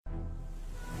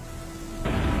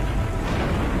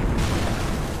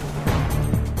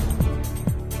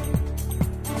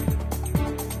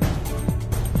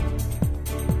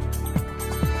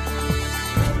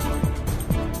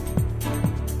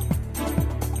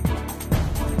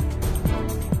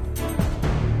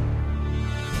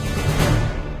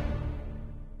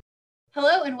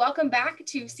and welcome back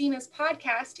to SEMA's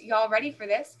podcast, Y'all Ready for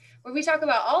This, where we talk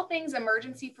about all things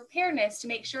emergency preparedness to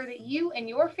make sure that you and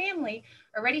your family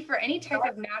are ready for any type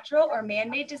of natural or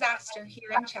man-made disaster here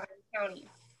in Chatham County.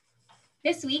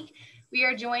 This week, we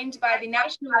are joined by the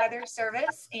National Weather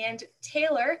Service and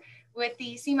Taylor with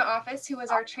the SEMA office, who is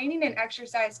our training and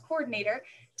exercise coordinator,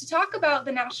 to talk about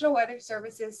the National Weather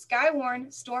Service's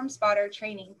Skywarn Storm Spotter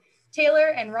training.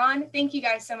 Taylor and Ron, thank you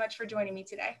guys so much for joining me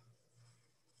today.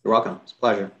 You're welcome. It's a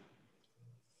pleasure.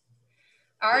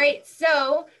 All right.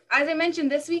 So as I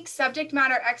mentioned, this week's subject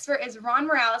matter expert is Ron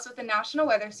Morales with the National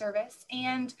Weather Service.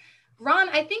 And Ron,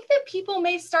 I think that people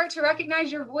may start to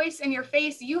recognize your voice and your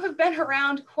face. You have been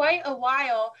around quite a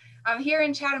while here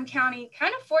in Chatham County,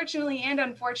 kind of fortunately and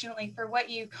unfortunately for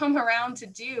what you come around to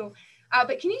do.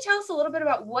 But can you tell us a little bit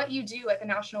about what you do at the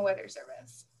National Weather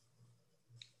Service?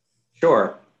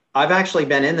 Sure. I've actually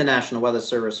been in the National Weather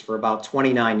Service for about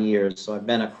 29 years. So I've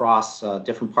been across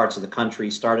different parts of the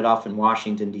country, started off in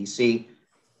Washington, D.C.,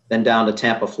 then down to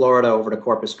Tampa, Florida, over to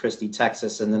Corpus Christi,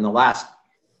 Texas, and then the last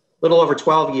little over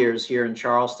 12 years here in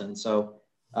Charleston. So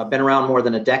I've been around more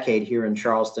than a decade here in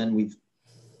Charleston. We've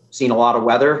seen a lot of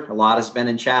weather. A lot has been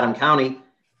in Chatham County.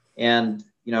 And,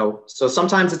 so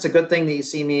sometimes it's a good thing that you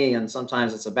see me and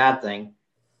sometimes it's a bad thing.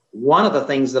 One of the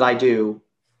things that I do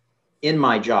in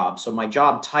my job, so my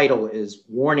job title is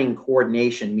Warning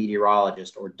Coordination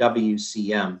Meteorologist, or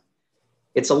WCM.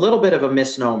 It's a little bit of a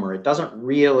misnomer. It doesn't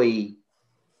really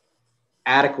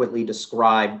adequately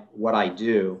describe what I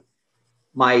do.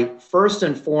 My first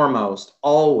and foremost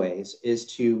always is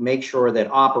to make sure that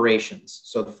operations,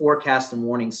 so the forecast and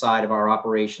warning side of our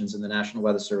operations in the National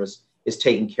Weather Service, is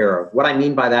taken care of. What I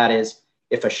mean by that is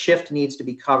if a shift needs to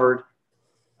be covered,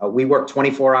 we work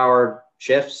 24-hour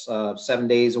shifts, 7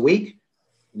 days a week,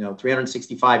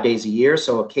 365 days a year.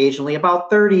 So occasionally about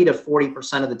 30 to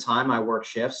 40% of the time I work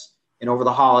shifts. And over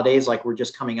the holidays, like we're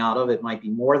just coming out of, it might be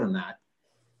more than that.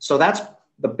 So that's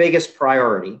the biggest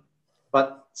priority.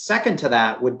 But second to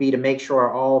that would be to make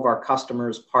sure all of our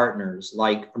customers, partners,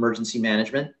 like emergency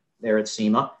management there at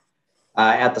SEMA,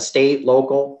 at the state,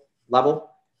 local level,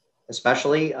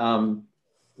 especially,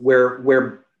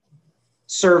 we're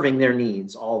serving their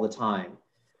needs all the time.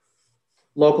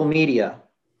 Local media,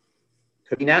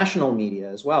 could be national media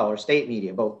as well, or state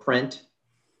media, both print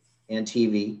and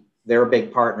TV. They're a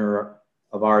big partner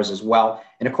of ours as well.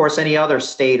 And of course, any other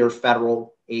state or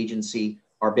federal agency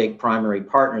are big primary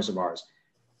partners of ours.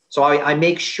 So I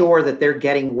make sure that they're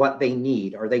getting what they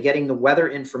need. Are they getting the weather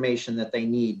information that they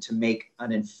need to make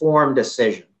an informed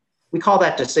decision? We call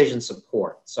that decision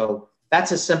support. So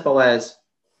that's as simple as,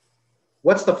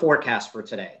 what's the forecast for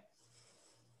today?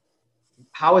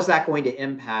 How is that going to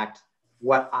impact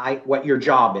what your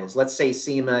job is? Let's say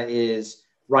SEMA is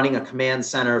running a command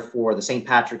center for the St.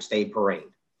 Patrick's Day parade,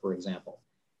 for example.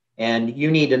 And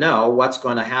you need to know what's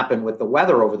going to happen with the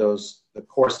weather over the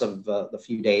course of the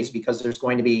few days, because there's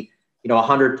going to be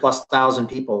 100,000+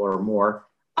 people or more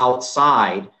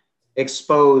outside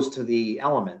exposed to the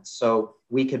elements. So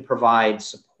we could provide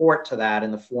support to that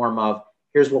in the form of,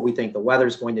 here's what we think the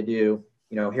weather's going to do,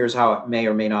 here's how it may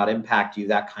or may not impact you,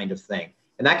 that kind of thing.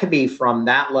 And that could be from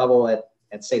that level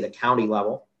at say the county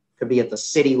level, could be at the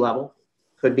city level,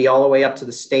 could be all the way up to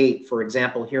the state. For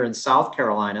example, here in South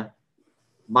Carolina,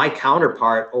 my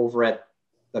counterpart over at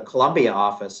the Columbia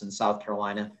office in South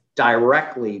Carolina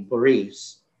directly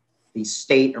briefs the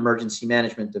State Emergency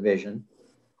Management Division,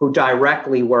 who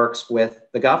directly works with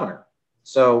the governor.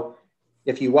 So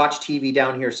if you watch TV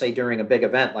down here, say during a big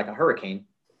event like a hurricane,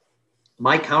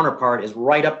 my counterpart is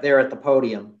right up there at the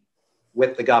podium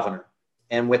with the governor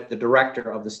and with the director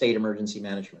of the State Emergency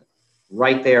Management,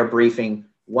 right there briefing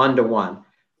one-to-one.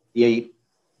 The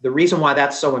reason why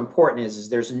that's so important is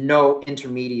there's no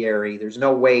intermediary, there's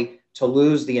no way to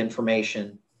lose the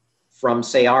information from,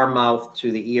 say, our mouth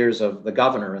to the ears of the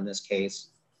governor in this case.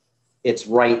 It's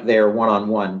right there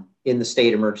one-on-one in the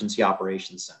State Emergency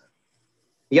Operations Center.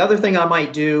 The other thing I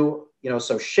might do,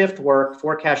 so shift work,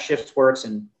 forecast shift works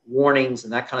and warnings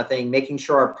and that kind of thing, making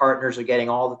sure our partners are getting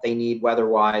all that they need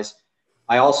weather-wise.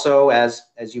 I also, as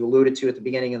you alluded to at the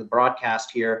beginning of the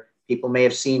broadcast here, people may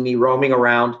have seen me roaming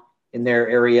around in their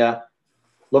area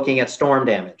looking at storm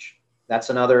damage. That's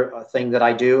another thing that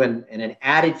I do. And an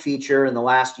added feature in the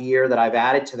last year that I've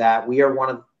added to that, we are one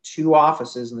of 2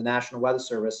 offices in the National Weather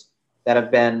Service that have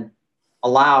been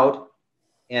allowed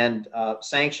and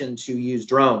sanctioned to use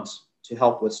drones to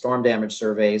help with storm damage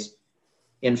surveys.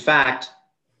 In fact,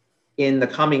 in the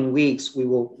coming weeks,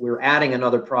 we're adding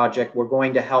another project. We're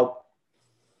going to help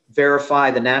verify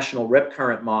the national rip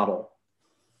current model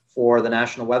for the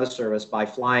National Weather Service by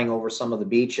flying over some of the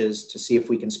beaches to see if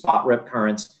we can spot rip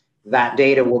currents That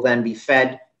data will then be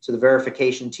fed to the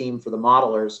verification team for the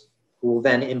modelers, who will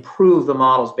then improve the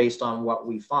models based on what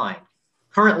we find.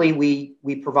 Currently,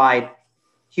 we provide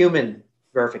human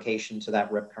verification to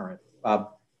that rip current.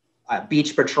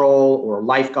 Beach patrol or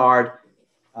lifeguard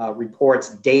reports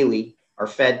daily are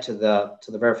fed to the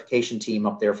verification team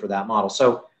up there for that model.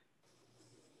 So,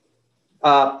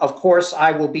 of course,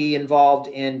 I will be involved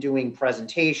in doing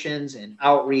presentations and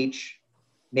outreach,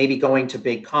 maybe going to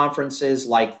big conferences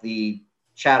like the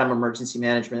Chatham Emergency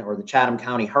Management or the Chatham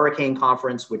County Hurricane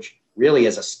Conference, which really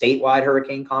is a statewide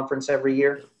hurricane conference every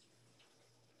year,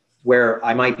 where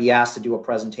I might be asked to do a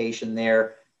presentation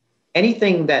there.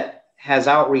 Anything that has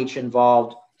outreach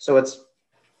involved. So it's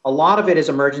a lot of it is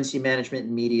emergency management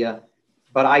and media,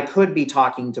 but I could be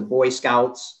talking to Boy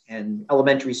Scouts and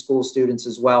elementary school students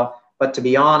as well. But to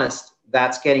be honest,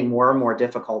 that's getting more and more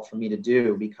difficult for me to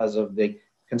do because of the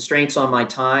constraints on my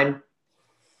time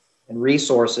and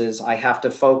resources. I have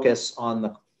to focus on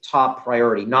the top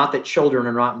priority. Not that children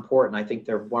are not important. I think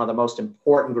they're one of the most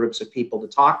important groups of people to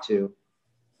talk to,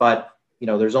 but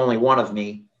there's only one of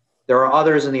me. There are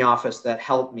others in the office that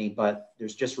help me, but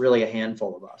there's just really a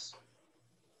handful of us.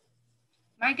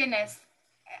 My goodness.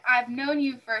 I've known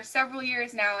you for several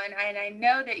years now, and I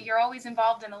know that you're always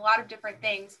involved in a lot of different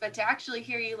things, but to actually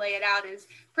hear you lay it out is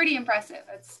pretty impressive.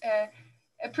 It's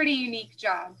a pretty unique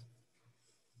job.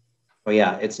 Oh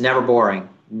yeah, it's never boring,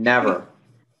 never.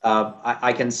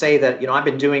 I can say that, I've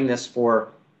been doing this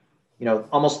for,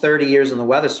 almost 30 years in the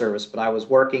Weather Service, but I was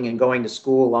working and going to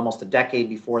school almost a decade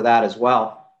before that as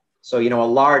well. So, a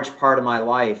large part of my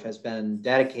life has been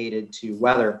dedicated to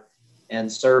weather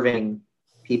and serving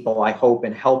people, I hope,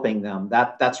 and helping them.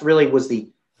 That's really was the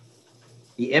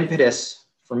impetus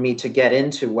for me to get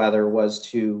into weather, was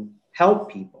to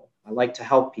help people. I like to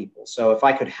help people. So if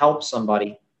I could help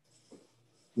somebody,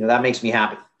 that makes me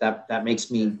happy. That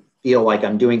makes me feel like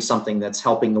I'm doing something that's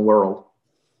helping the world.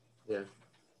 Yeah.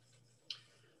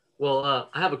 Well,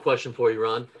 I have a question for you,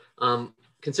 Ron.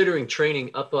 Considering training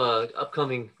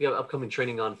we have upcoming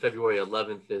training on February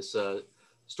 11th, this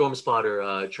Storm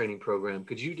Spotter training program.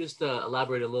 Could you just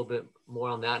elaborate a little bit more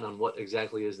on that and on what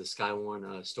exactly is the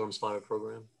Skywarn Storm Spotter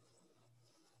program?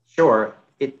 Sure.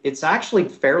 It's actually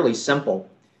fairly simple.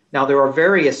 Now, there are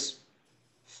various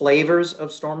flavors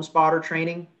of Storm Spotter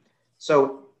training.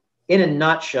 So in a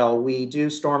nutshell, we do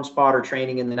Storm Spotter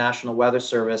training in the National Weather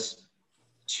Service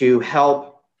to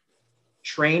help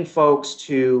train folks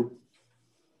to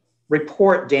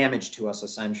report damage to us,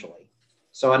 essentially.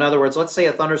 So in other words, let's say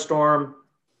a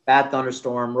bad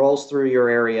thunderstorm rolls through your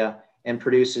area and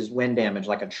produces wind damage,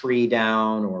 like a tree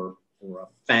down or a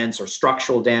fence or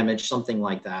structural damage, something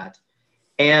like that.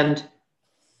 And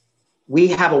we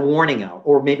have a warning out,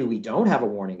 or maybe we don't have a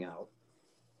warning out.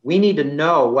 We need to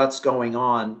know what's going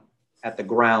on at the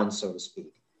ground, so to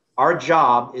speak. Our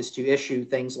job is to issue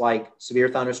things like severe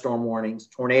thunderstorm warnings,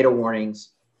 tornado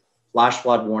warnings, flash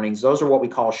flood warnings. Those are what we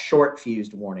call short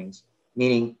fused warnings,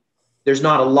 meaning there's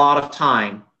not a lot of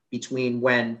time between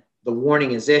when the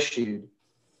warning is issued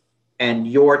and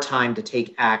your time to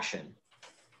take action.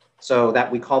 So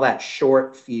that we call that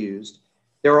short fused.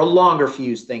 There are longer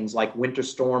fused things like winter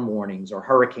storm warnings or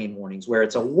hurricane warnings, where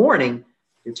it's a warning,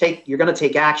 you're going to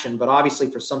take action, but obviously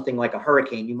for something like a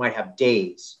hurricane, you might have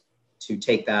days to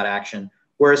take that action.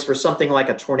 Whereas for something like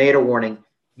a tornado warning,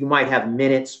 you might have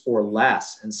minutes or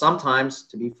less. And sometimes,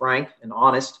 to be frank and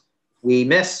honest, we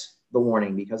miss the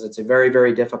warning because it's a very,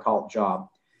 very difficult job.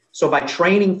 So by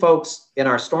training folks in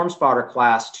our Storm Spotter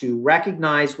class to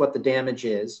recognize what the damage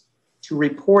is, to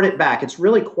report it back, it's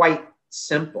really quite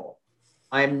simple.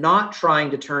 I am not trying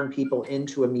to turn people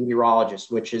into a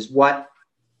meteorologist, which is what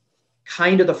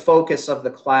kind of the focus of the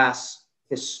class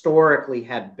historically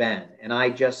had been. And I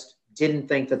just didn't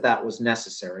think that that was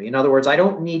necessary. In other words, I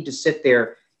don't need to sit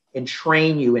there and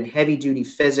train you in heavy duty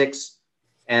physics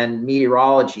and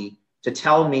meteorology to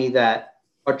tell me that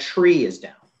a tree is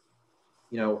down.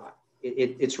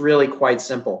 It's really quite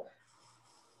simple.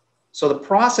 So the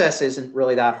process isn't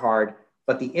really that hard,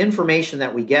 but the information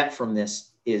that we get from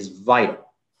this is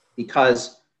vital,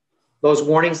 because those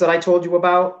warnings that I told you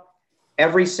about,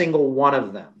 every single one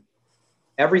of them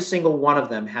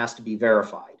has to be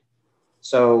verified.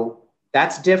 So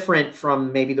that's different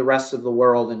from maybe the rest of the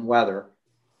world in weather.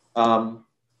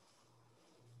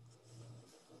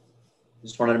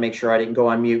 Just wanted to make sure I didn't go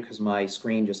on mute because my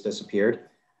screen just disappeared.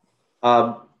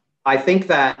 I think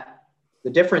that the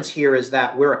difference here is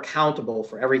that we're accountable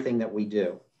for everything that we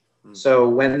do. So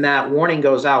when that warning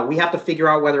goes out, we have to figure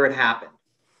out whether it happened.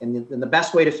 And the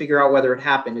best way to figure out whether it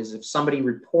happened is if somebody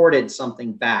reported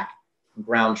something back from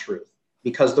ground truth,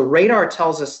 because the radar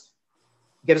tells us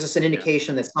gives us an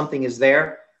indication that something is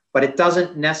there, but it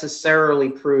doesn't necessarily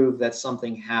prove that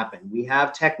something happened. We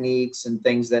have techniques and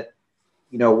things that,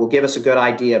 will give us a good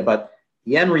idea, but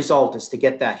the end result is to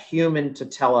get that human to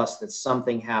tell us that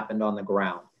something happened on the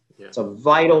ground. Yeah. It's a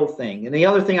vital thing. And the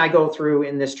other thing I go through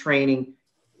in this training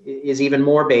is even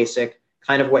more basic,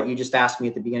 kind of what you just asked me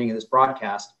at the beginning of this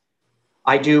broadcast.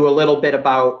 I do a little bit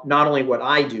about not only what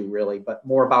I do really, but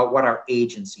more about what our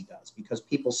agency does, because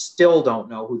people still don't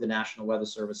know who the National Weather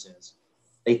Service is.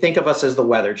 They think of us as the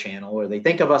Weather Channel, or they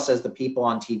think of us as the people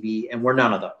on TV, and we're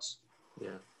none of those. Yeah.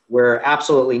 We're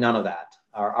absolutely none of that.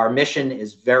 Our mission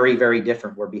is very, very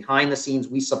different. We're behind the scenes.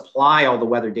 We supply all the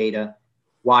weather data,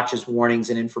 watches, warnings,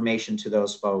 and information to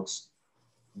those folks.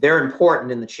 They're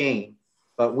important in the chain,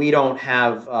 but we don't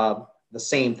have the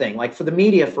same thing. Like for the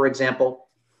media, for example,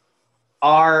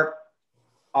 our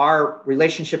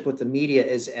relationship with the media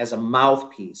is as a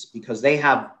mouthpiece, because they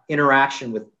have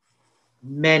interaction with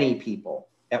many people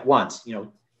at once.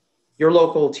 Your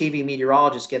local TV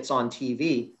meteorologist gets on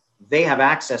TV, they have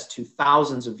access to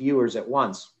thousands of viewers at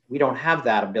once. We don't have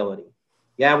that ability.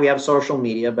 Yeah, we have social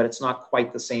media, but it's not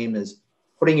quite the same as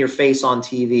putting your face on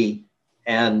TV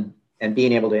and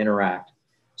being able to interact.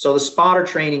 So the spotter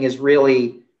training is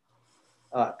really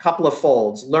a couple of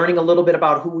folds: learning a little bit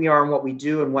about who we are and what we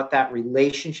do and what that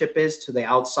relationship is to the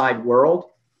outside world,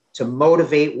 to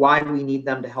motivate why we need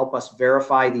them to help us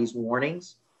verify these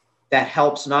warnings. That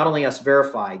helps not only us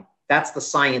verify, that's the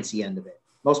sciencey end of it.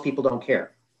 Most people don't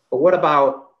care. But what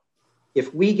about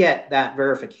if we get that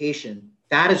verification?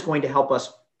 That is going to help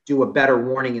us do a better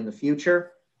warning in the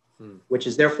future, which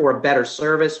is therefore a better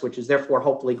service, which is therefore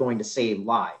hopefully going to save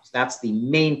lives. That's the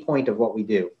main point of what we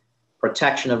do: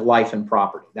 protection of life and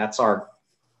property. That's our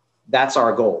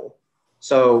goal.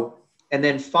 So, and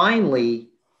then finally,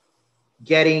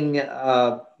 getting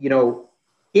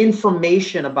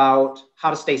information about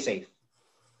how to stay safe.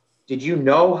 Did you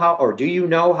know how, or do you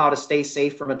know how to stay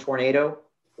safe from a tornado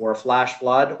or a flash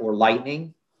flood or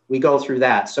lightning? We go through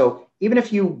that. So even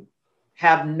if you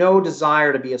have no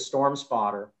desire to be a storm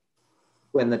spotter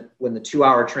when the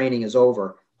 2-hour training is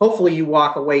over, hopefully you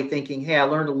walk away thinking, hey, I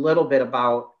learned a little bit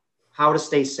about how to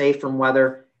stay safe from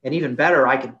weather, and even better,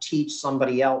 I could teach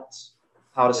somebody else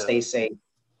how to stay safe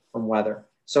from weather.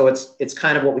 So it's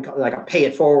kind of what we call like a pay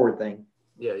it forward thing.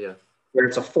 Yeah. Where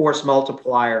it's a force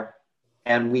multiplier,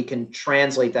 and we can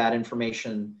translate that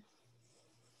information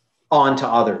onto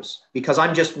others. Because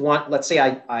I'm just let's say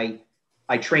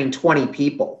I train 20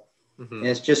 people, and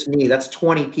it's just me. That's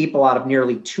 20 people out of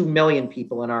nearly 2 million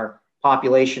people in our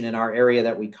population in our area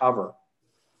that we cover.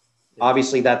 Yeah.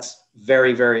 Obviously, that's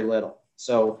very, very little.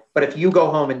 So, but if you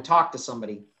go home and talk to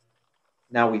somebody,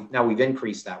 now we've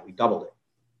increased that. We've doubled it.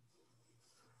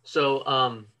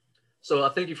 So I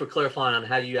thank you for clarifying on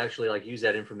how you actually use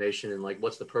that information and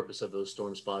what's the purpose of those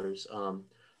storm spotters.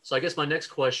 So I guess my next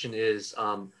question is,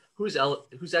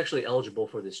 who's actually eligible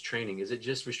for this training? Is it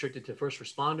just restricted to first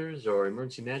responders or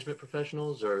emergency management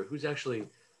professionals, or who's actually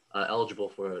eligible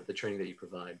for the training that you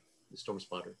provide, the storm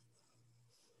spotter?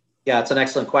 Yeah, it's an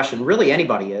excellent question. Really,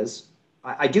 anybody is.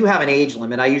 I do have an age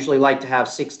limit. I usually like to have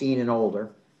 16 and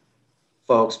older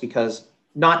folks, because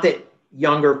not that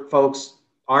younger folks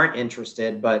aren't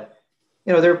interested, but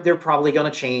they're probably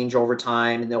going to change over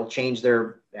time, and they'll change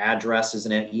their addresses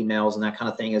and emails and that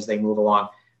kind of thing as they move along.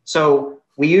 So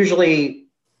we usually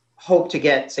hope to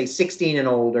get, say, 16 and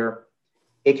older.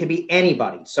 It can be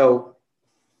anybody. So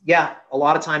yeah, a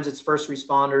lot of times it's first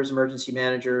responders, emergency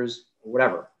managers,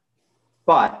 whatever.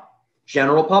 But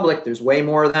general public, there's way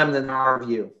more of them than there are of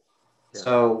you. Yeah.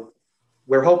 So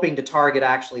we're hoping to target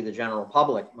actually the general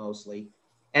public mostly.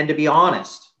 And to be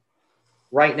honest,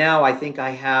 right now, I think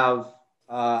I have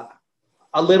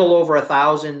a little over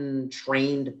 1,000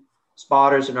 trained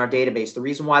spotters in our database. The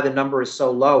reason why the number is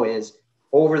so low is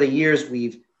over the years,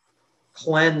 we've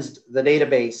cleansed the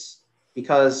database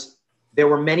because there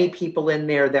were many people in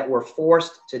there that were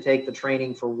forced to take the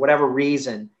training for whatever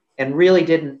reason and really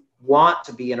didn't want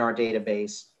to be in our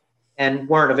database and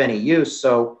weren't of any use.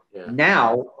 So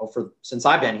now, since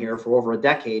I've been here for over a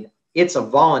decade, it's a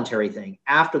voluntary thing.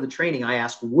 After the training, I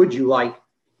ask, would you like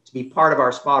to be part of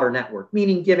our spotter network?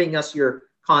 Meaning giving us your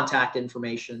contact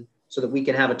information so that we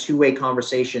can have a two-way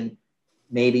conversation.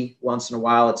 Maybe once in a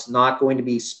while. It's not going to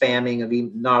be spamming of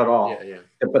not at all.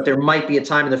 But there might be a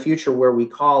time in the future where we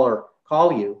call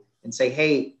you and say,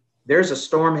 hey, there's a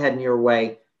storm heading your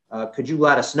way. Could you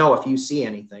let us know if you see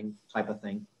anything, type of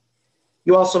thing.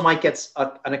 You also might get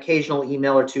an occasional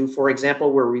email or two. For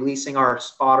example, we're releasing our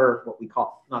spotter, what we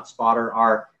call, not spotter,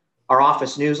 our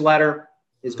office newsletter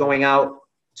is going out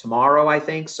tomorrow, I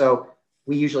think. So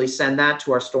we usually send that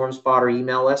to our Storm Spotter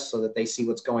email list so that they see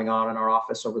what's going on in our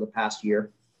office over the past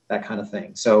year, that kind of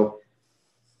thing. So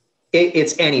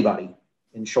it's anybody,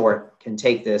 in short, can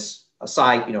take this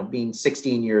aside, being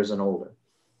 16 years and older.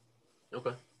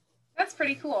 Okay. That's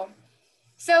pretty cool.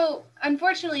 So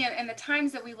unfortunately, in the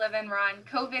times that we live in, Ron,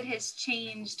 COVID has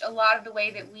changed a lot of the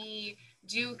way that we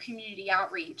do community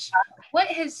outreach. What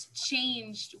has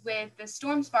changed with the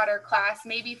Storm Spotter class,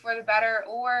 maybe for the better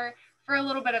or for a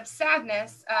little bit of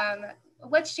sadness?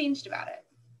 What's changed about it?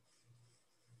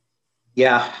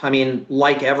 Yeah, I mean,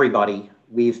 like everybody,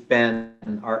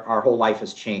 our whole life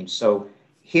has changed. So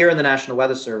here in the National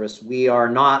Weather Service, we are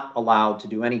not allowed to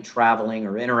do any traveling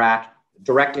or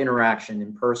direct interaction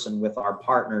in person with our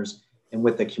partners and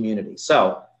with the community.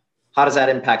 So how does that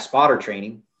impact spotter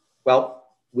training? Well,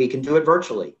 we can do it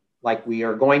virtually, like we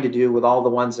are going to do with all the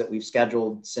ones that we've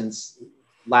scheduled since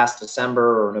last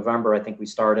December or November. I think we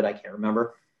started, I can't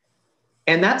remember.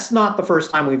 And that's not the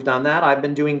first time we've done that. I've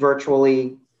been doing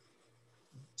virtually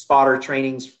spotter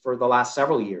trainings for the last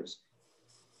several years.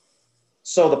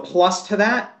 So the plus to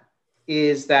that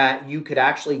is that you could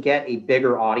actually get a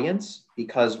bigger audience,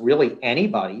 because really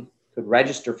anybody could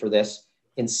register for this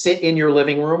and sit in your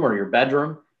living room or your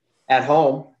bedroom at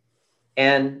home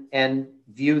and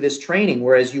view this training,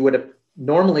 whereas you would have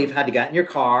normally have had to get in your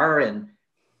car and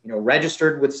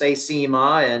registered with, say,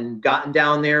 SEMA and gotten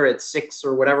down there at 6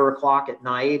 or whatever o'clock at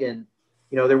night, and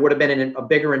there would have been a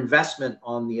bigger investment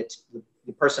on the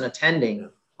person attending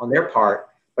on their part.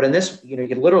 But in this, you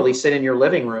could literally sit in your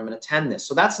living room and attend this.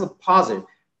 So that's the positive,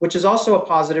 which is also a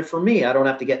positive for me. I don't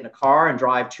have to get in a car and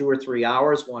drive 2 or 3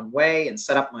 hours one way and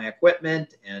set up my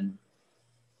equipment and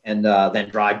then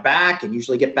drive back, and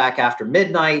usually get back after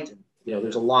midnight.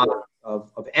 There's a lot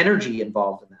of energy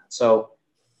involved in that. So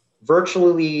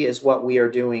virtually is what we are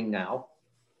doing now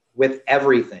with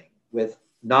everything, with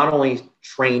not only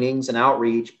trainings and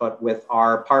outreach, but with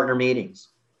our partner meetings.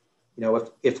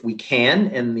 If we can,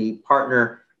 and the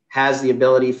partner has the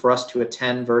ability for us to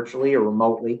attend virtually or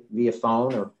remotely via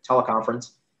phone or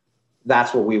teleconference,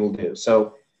 that's what we will do.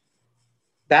 So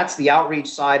that's the outreach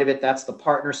side of it. That's the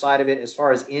partner side of it. As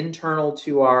far as internal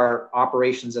to our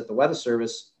operations at the Weather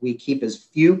Service, we keep as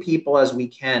few people as we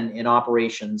can in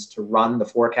operations to run the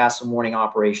forecast and warning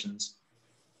operations.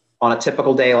 On a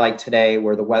typical day like today,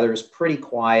 where the weather is pretty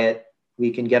quiet,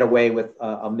 we can get away with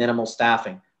a minimal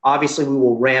staffing. Obviously, we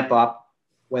will ramp up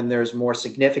when there's more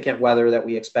significant weather that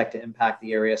we expect to impact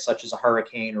the area, such as a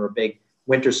hurricane or a big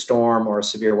winter storm or a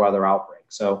severe weather outbreak.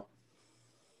 So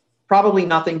probably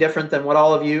nothing different than what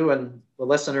all of you and the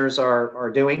listeners are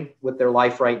doing with their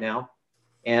life right now.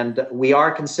 And we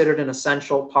are considered an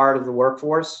essential part of the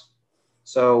workforce.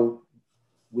 So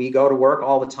we go to work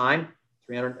all the time,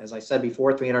 as I said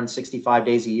before, 365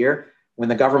 days a year. When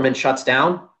the government shuts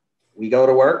down, we go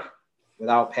to work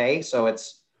without pay. So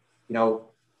it's,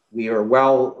 we are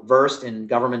well versed in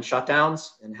government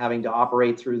shutdowns and having to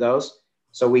operate through those.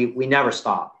 So we never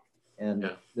stop. And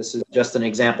This is just an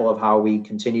example of how we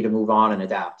continue to move on and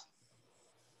adapt.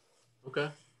 Okay.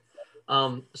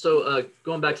 So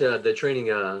going back to the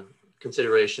training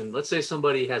consideration, let's say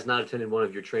somebody has not attended one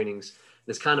of your trainings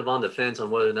and is kind of on the fence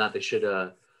on whether or not they should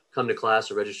come to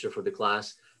class or register for the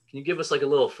class. Can you give us like a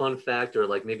little fun fact, or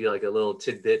like maybe like a little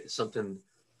tidbit, something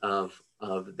of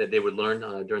that they would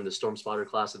learn during the Storm Spotter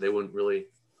class that they wouldn't really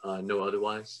know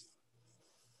otherwise?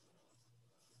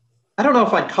 I don't know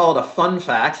if I'd call it a fun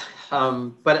fact,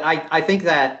 but I think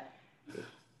that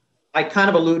I kind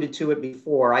of alluded to it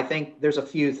before. I think there's a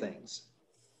few things.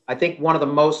 I think one of the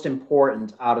most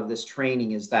important out of this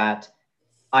training is that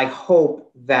I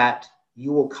hope that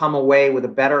you will come away with a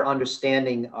better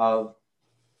understanding of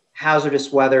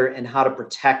hazardous weather and how to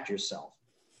protect yourself.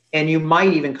 And you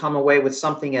might even come away with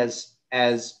something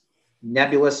as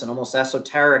nebulous and almost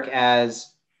esoteric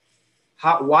as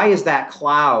why is that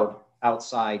cloud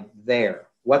outside there?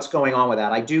 What's going on with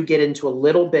that? I do get into a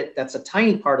little bit, that's a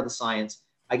tiny part of the science.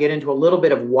 I get into a little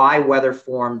bit of why weather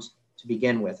forms to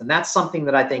begin with. And that's something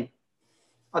that I think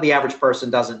the average person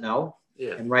doesn't know,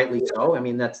 and rightly so. I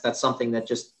mean, that's something that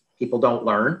just people don't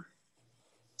learn.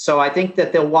 So I think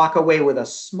that they'll walk away with a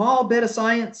small bit of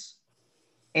science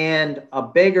and a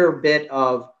bigger bit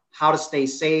of how to stay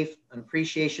safe, an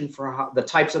appreciation for the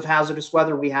types of hazardous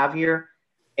weather we have here,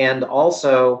 and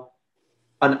also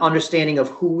an understanding of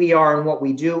who we are and what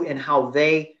we do and how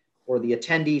they or the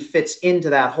attendee fits into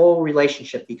that whole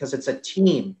relationship, because it's a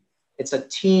team. It's a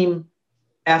team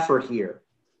effort here.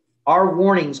 Our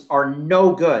warnings are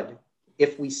no good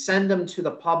if we send them to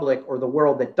the public or the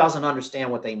world that doesn't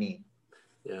understand what they mean.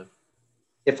 Yeah.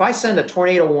 If I send a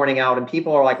tornado warning out and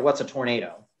people are like, what's a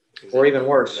tornado? Exactly. Or even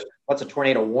worse, what's a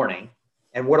tornado warning?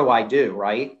 and what do I do,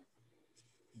 right?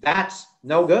 That's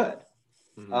no good.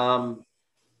 Mm-hmm.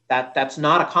 That's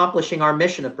not accomplishing our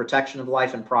mission of protection of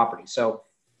life and property. So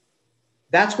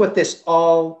that's what this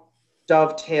all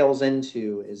dovetails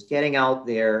into, is getting out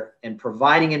there and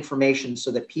providing information so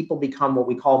that people become what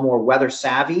we call more weather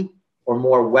savvy or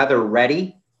more weather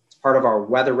ready. It's part of our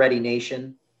weather ready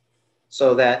nation,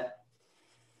 so that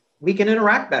we can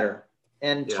interact better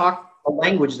and talk a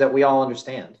language that we all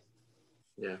understand.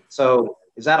 Yeah. So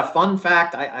is that a fun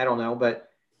fact? I don't know, but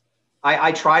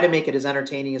I try to make it as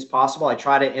entertaining as possible. I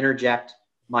try to interject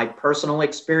my personal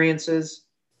experiences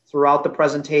throughout the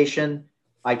presentation.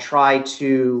 I try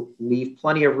to leave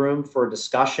plenty of room for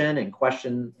discussion and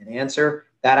question and answer.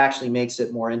 That actually makes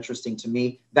it more interesting to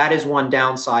me. That is one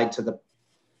downside to the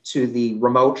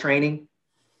remote training,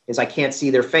 is I can't see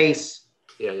their face.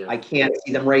 Yeah. I can't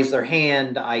see them raise their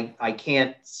hand. I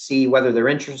can't see whether they're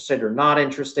interested or not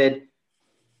interested.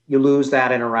 You lose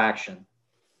that interaction.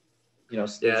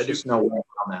 There's just no way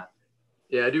around that.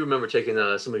 Yeah, I do remember taking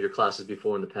some of your classes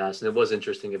before in the past, and it was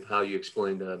interesting of how you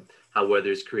explained how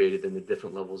weather is created and the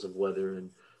different levels of weather and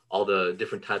all the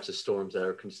different types of storms that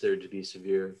are considered to be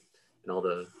severe,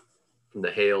 and from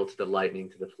the hail to the lightning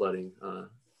to the flooding.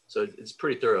 So it's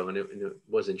pretty thorough, and it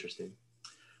was interesting.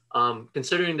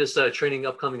 Considering this training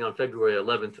upcoming on February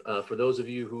 11th, for those of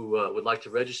you who would like to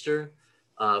register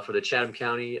for the Chatham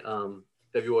County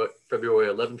February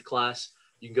 11th class,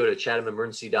 you can go to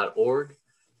chathamemergency.org,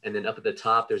 and then up at the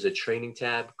top, there's a training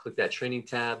tab. Click that training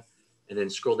tab, and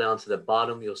then scroll down to the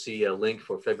bottom. You'll see a link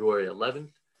for February 11th.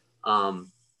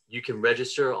 You can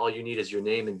register. All you need is your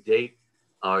name and date,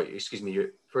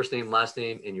 your first name, last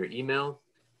name, and your email.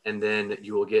 And then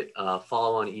you will get a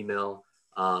follow-on email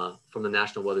from the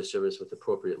National Weather Service with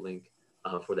appropriate link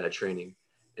for that training.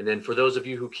 And then for those of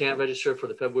you who can't register for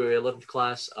the February 11th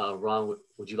class, Ron,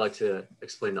 would you like to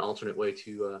explain an alternate way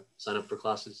to sign up for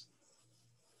classes?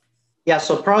 Yeah,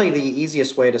 so probably the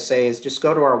easiest way to say is just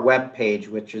go to our webpage,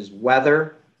 which is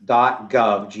weather.gov,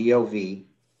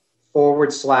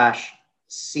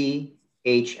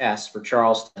 /CHS for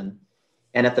Charleston.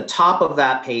 And at the top of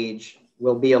that page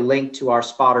will be a link to our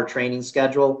spotter training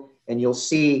schedule. And you'll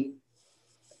see,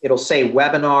 it'll say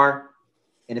webinar,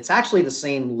 and it's actually the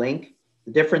same link.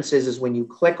 The difference is when you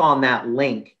click on that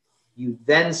link, you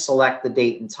then select the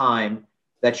date and time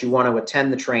that you want to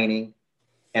attend the training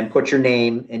and put your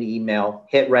name and email,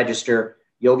 hit register.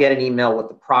 You'll get an email with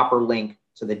the proper link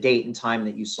to the date and time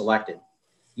that you selected.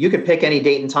 You could pick any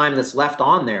date and time that's left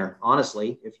on there,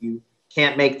 honestly. If you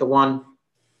can't make the one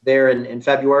there in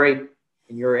February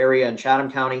in your area in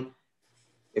Chatham County,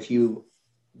 if you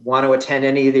want to attend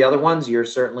any of the other ones, you're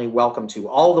certainly welcome to.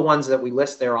 All the ones that we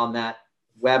list there on that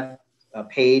web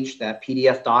page, that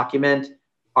PDF document,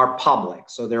 are public,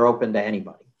 so they're open to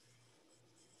anybody.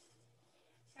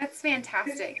 That's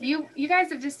fantastic. You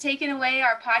guys have just taken away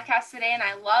our podcast today, and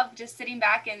I love just sitting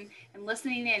back and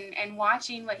listening and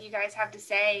watching what you guys have to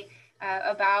say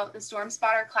about the Storm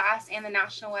Spotter class and the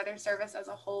National Weather Service as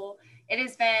a whole. It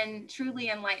has been truly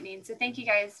enlightening. So thank you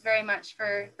guys very much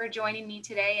for joining me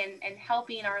today and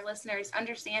helping our listeners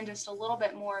understand just a little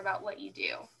bit more about what you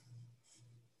do.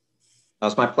 That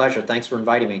was my pleasure. Thanks for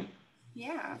inviting me.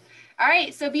 Yeah. All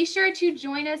right. So be sure to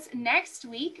join us next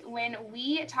week when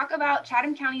we talk about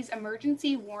Chatham County's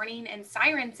emergency warning and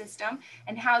siren system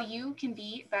and how you can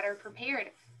be better prepared.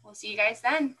 We'll see you guys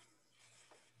then.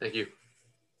 Thank you.